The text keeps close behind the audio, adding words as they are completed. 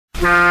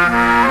Jingle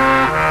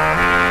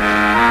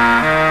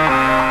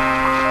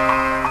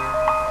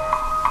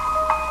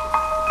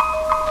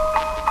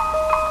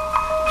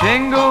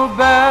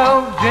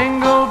bells,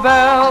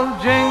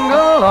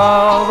 jingle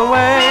all the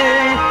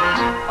way.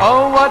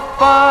 Oh, what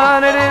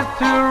fun it is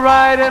to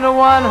ride in a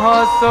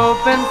one-horse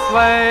open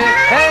sleigh.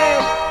 Hey,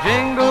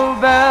 jingle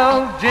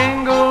bells,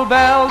 jingle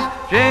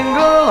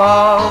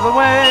all the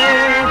way.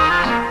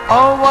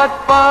 Oh, what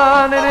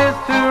fun it is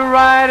to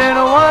ride in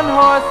a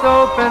one-horse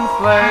open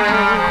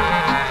sleigh.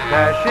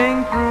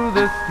 Dashing through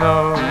the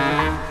snow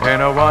in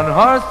a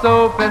one-horse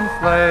open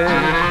sleigh.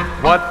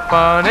 What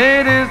fun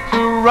it is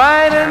to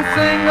ride and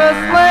sing a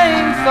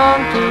sleighing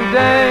song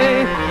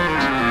today.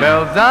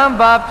 Bells on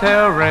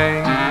bobtail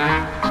ring,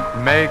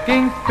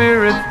 making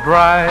spirits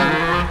bright.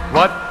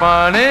 What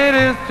fun it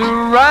is to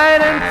ride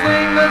and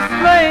sing a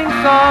sleighing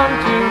song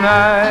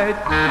tonight.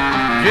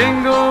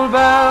 Jingle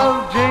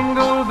bells,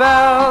 jingle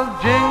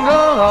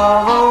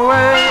all the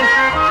way.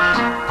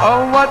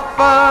 Oh, what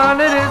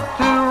fun it is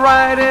to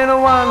ride in a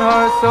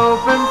one-horse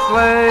open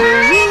sleigh.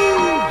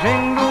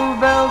 Jingle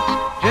bells,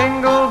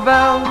 jingle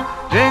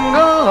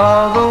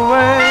all the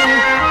way.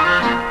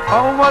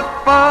 Oh, what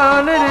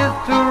fun it is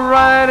to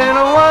ride in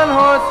a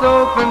one-horse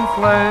open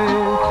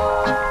sleigh.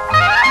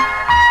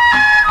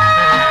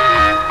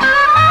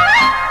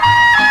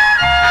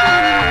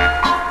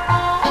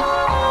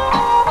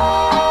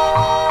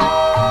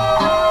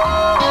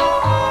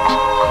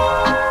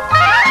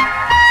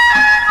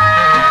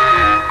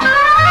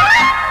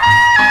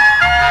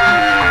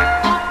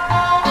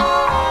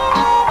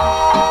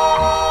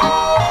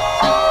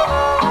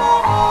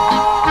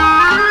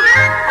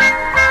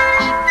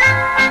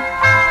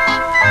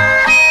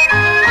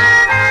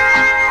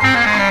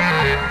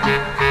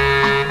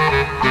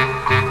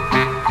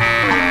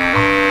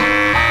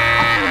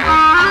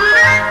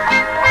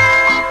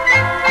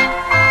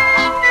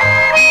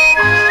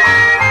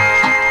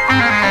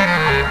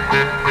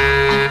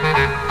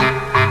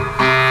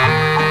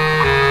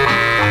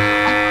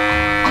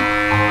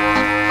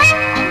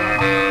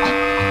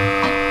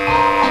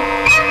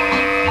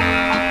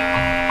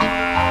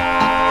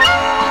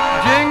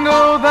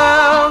 Jingle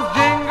bells,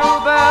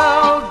 jingle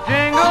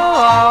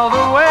all the